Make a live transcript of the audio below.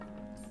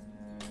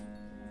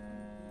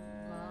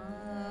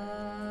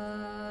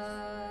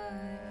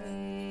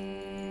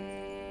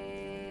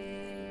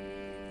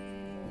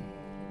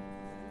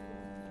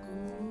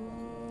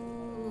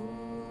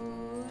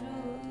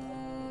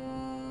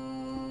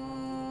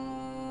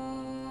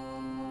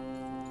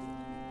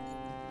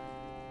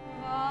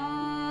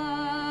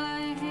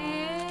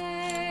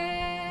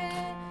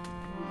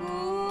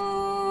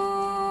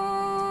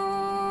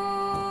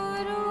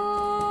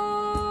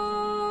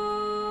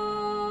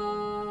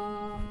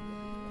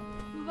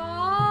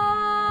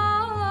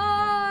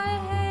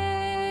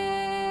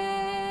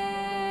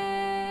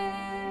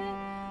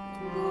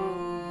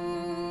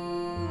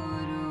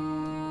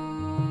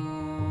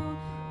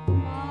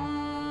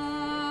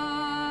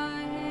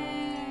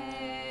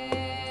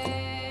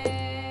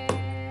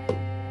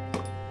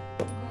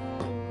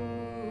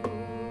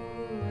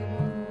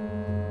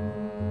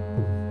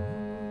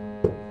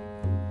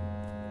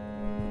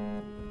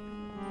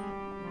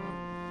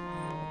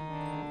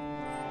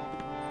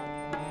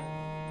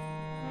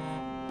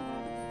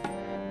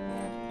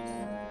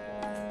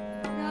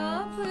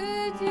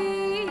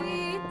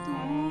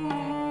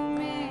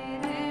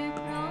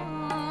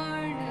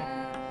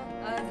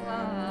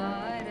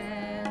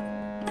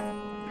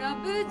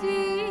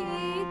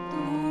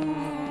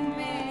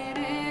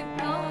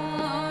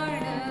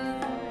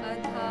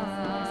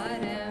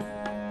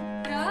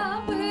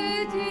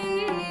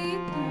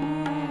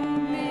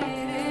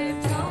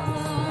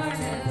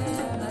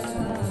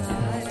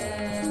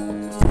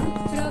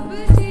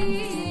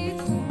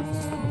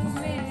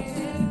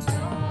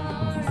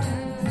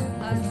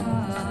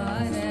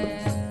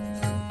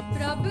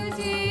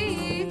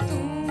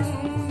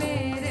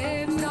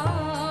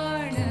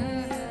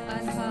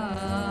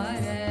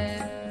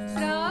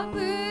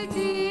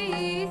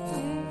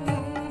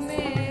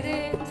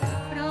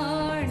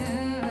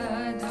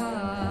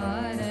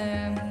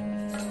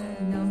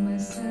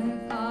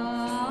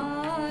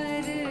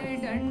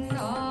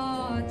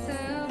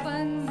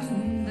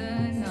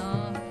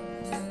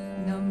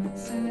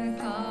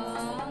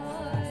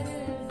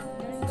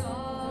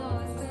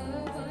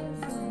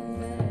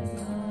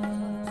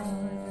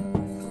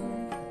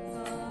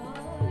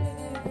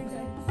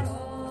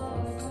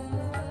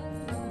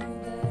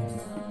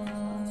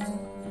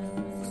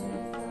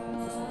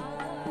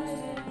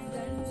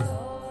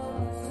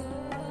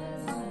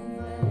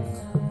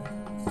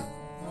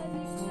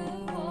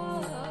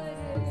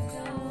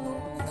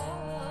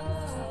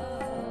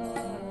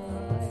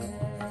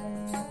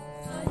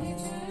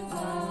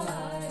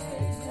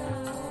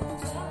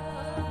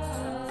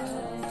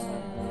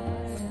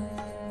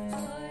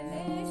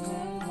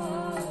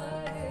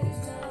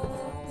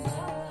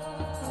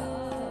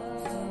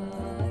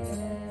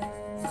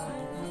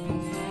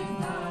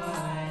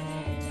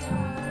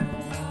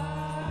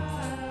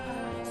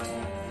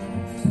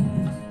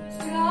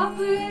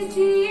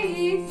जी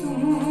तू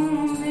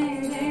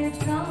मेरे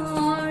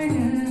प्राण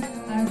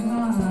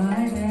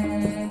आधार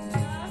है,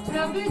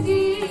 प्रभु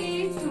जी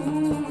तू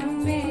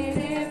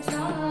मेरे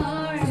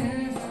प्राण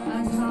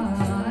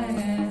आधार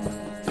है,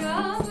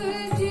 प्रभु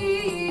जी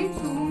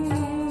तू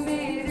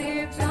मेरे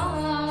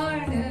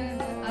प्राण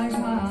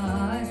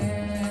आधार है,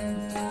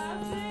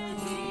 प्रभु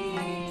जी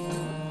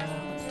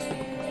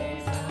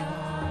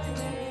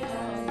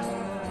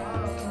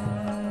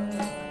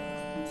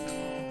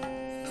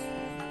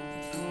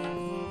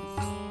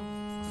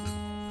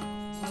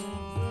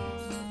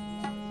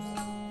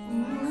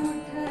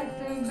उठत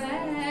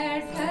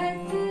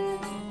बैठत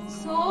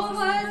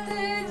सोवत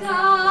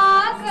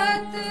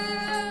जागत,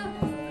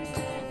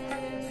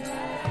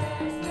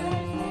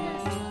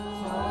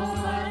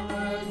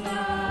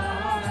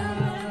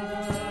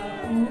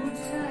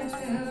 उठत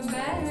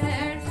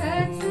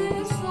बैठत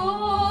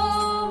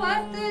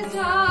सोवत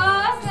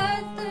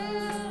जागत,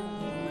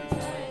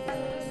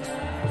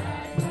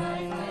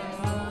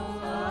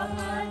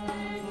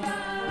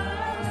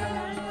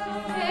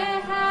 हे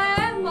है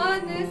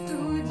मन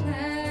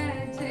तुझे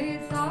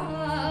चितार,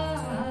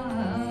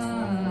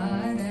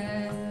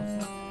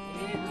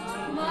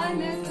 मन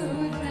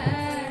तुझे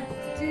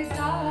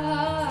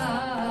चितार,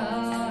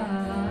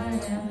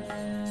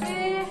 हे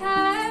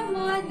है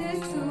मन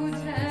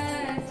तुझे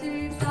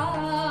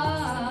चितार,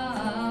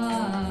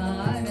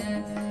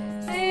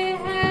 हे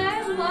है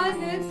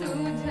मन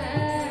तुझे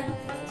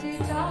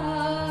चितार,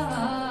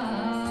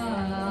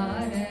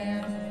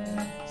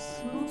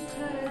 सुख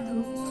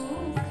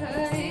दुख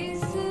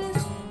इस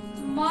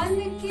मन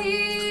की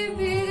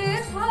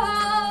बिरथा,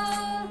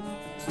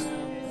 सुख दुख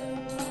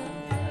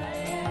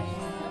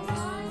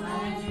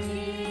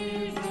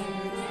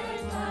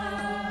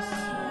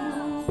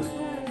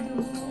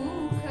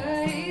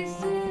इस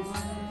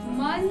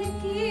मन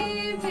की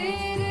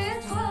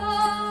बिरथा,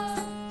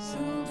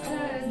 सुख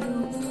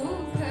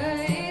दुख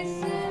इस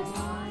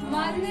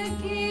मन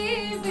की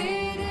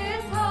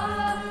बिरथा,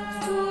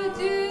 तुझ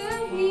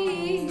ही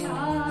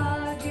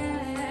आगे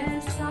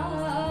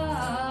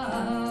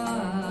सार,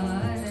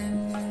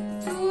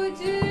 तुझ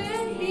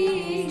ही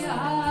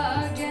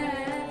आगे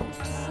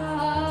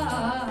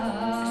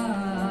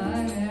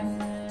सार,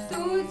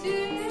 तुझ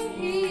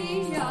ही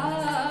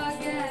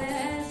आगे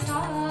सार, तुझ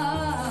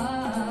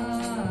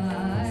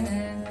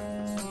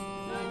ही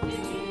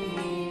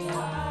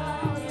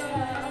आगे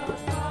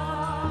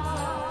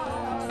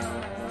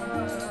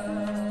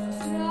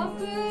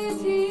प्रभु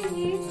जी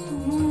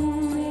तू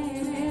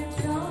मेरे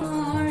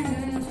प्राण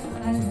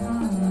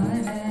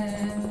आधार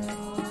है,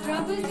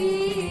 प्रभु जी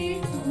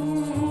तू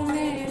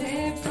मेरे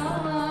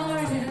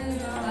प्राण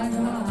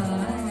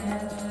आधार है,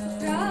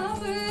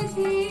 प्रभु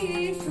जी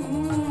तू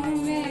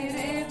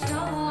मेरे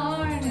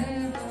प्राण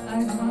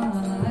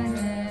आधार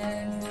है,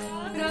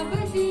 प्रभु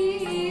जी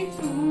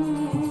तू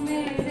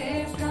मेरे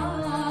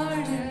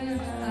प्राण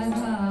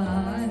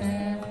आधार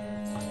है।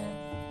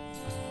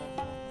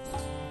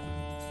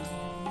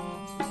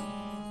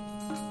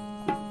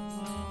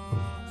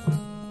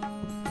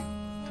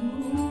 तू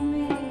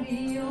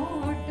मेरी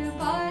ओट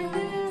बल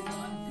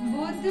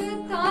बुध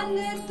तन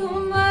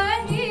तुम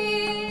ही,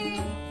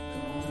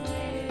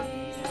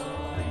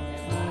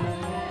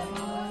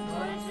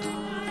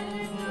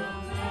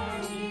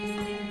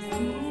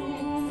 तू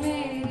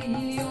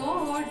मेरी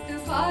ओट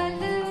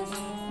बल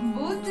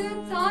बुध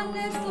तन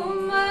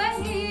तुम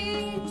ही,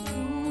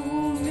 तू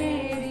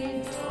मेरी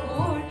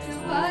ओट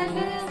बल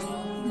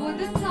बुध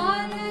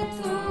तन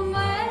तुम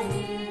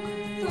ही,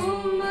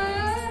 तुम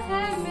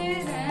है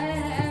मेरे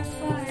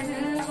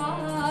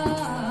परवार,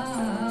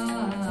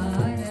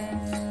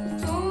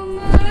 तुम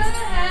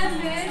है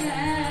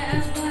मेरे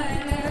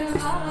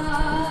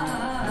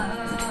परवार,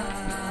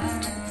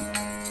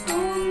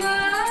 तुम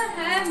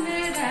है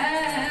मेरे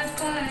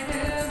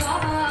परवार,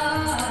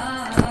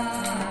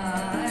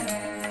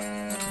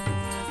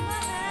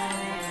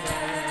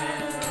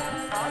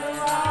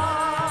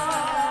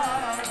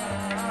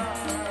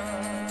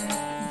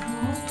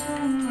 जो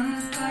तुम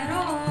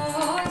करो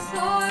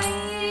सोई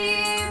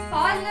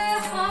पल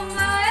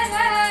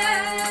हमारे,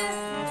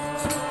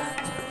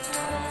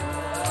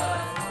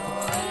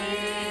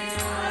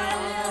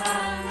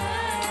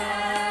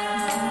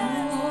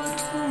 जो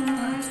तुम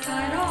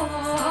करो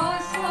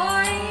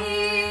सोई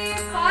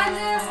पल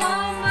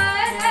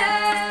हमारे,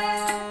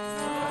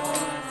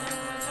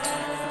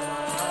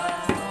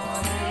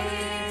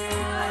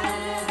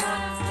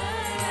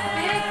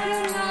 एक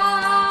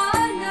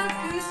नानक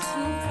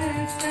सुख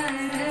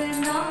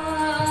करना,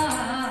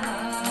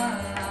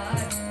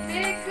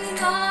 एक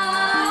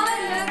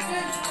नानक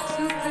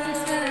सुख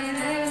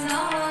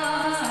करना,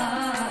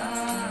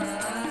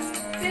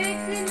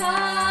 एक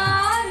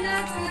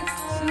नानक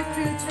सुख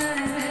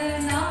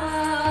करना,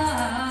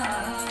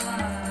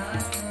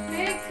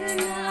 एक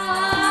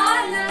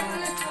नानक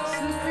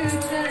सुख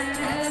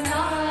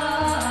करना,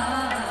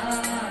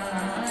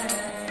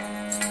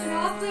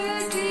 प्रभु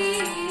जी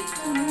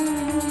तू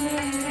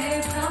मेरे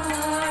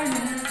प्राण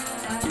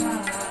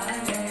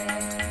आधार है,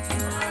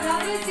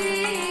 प्रभु जी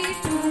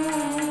तू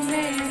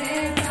मेरे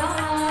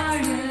प्राण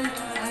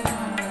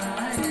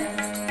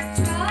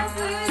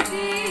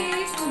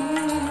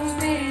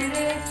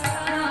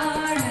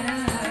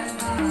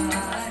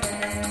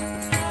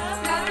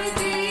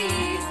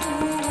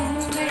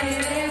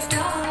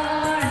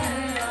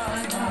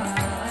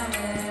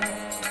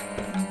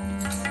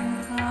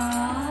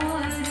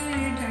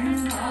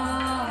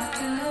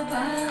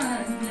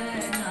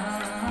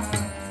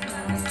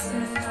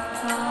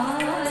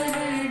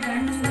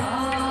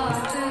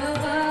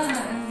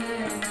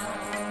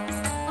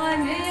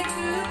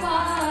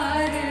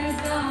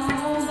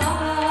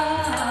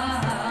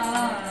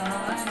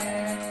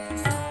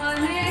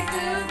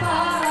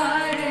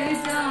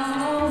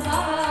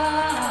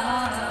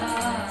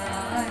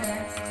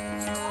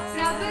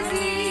प्रभु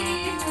जी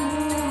तू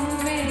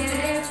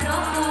मेरे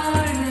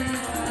प्राण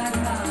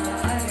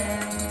आधार है।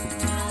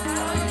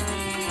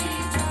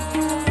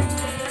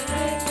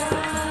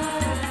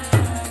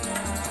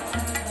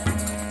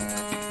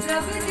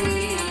 प्रभु जी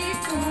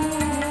तू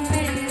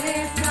मेरे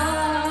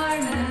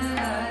प्राण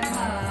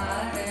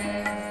आधार है।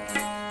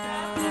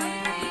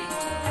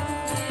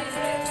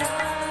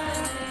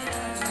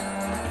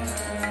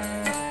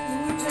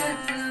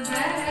 उठत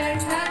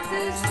बैठत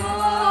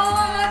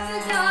सोवत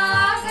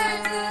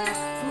जागत,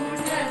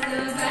 उठत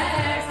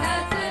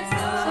बैठत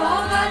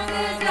सोवत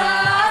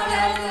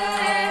जागत,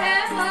 है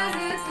मन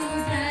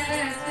तुझे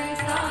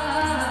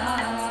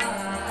सितार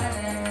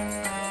है।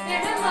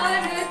 है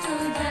मन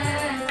तुझे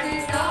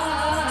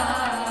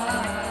सितार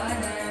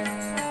है।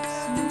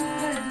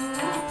 सुख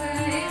दुख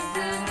इस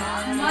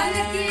मन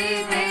की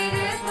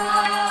मेरे था,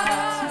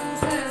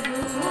 सुख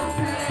दुख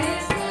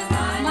इस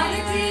मन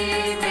की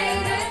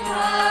मेरे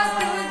था,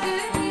 तुझ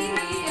ही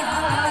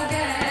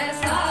आगे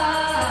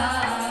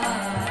सार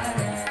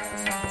है।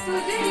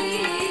 तुझ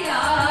ही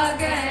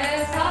आगे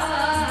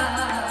सार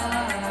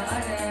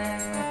है।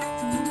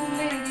 तू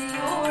मेरी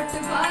ओट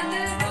बन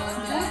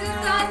बुझ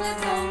तन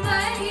तुम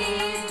ही,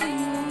 तू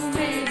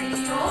मेरी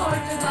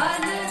ओट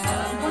बन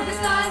बुझ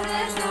तन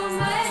तुम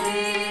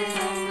ही,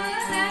 तुम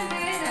है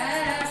मेरे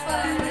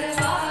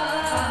परिवार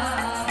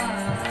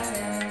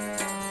है।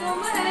 तुम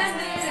है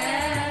मेरे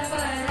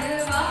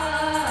परिवार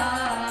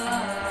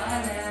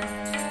है।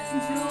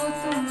 जो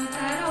तुम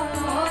करो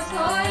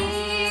सोई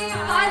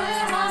फल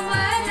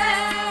हमरे,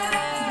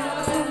 जो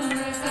तुम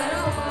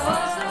करो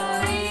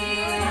सोई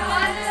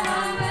फल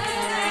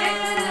हमरे,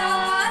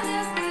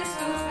 नानक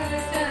सुख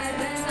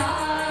चरना,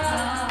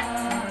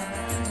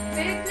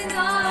 एक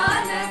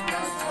नानक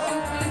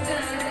सुख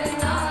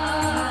चरना।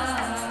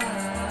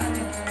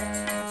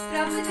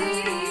 प्रभु जी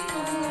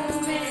तू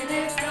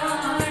मेरे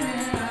प्राण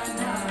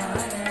आधार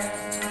है।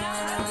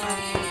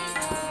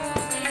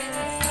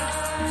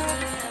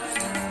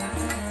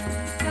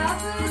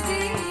 प्रभु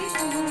जी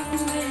तू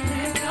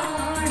मेरे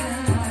प्राण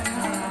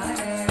आधार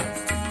है।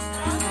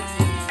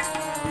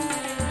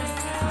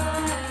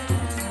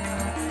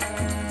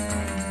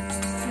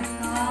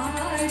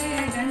 सरकार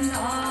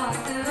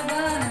दंडात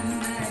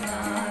वंदना,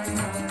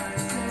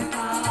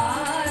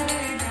 सरकार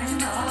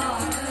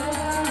दंडात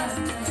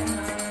वंदना,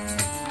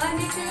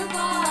 अनिक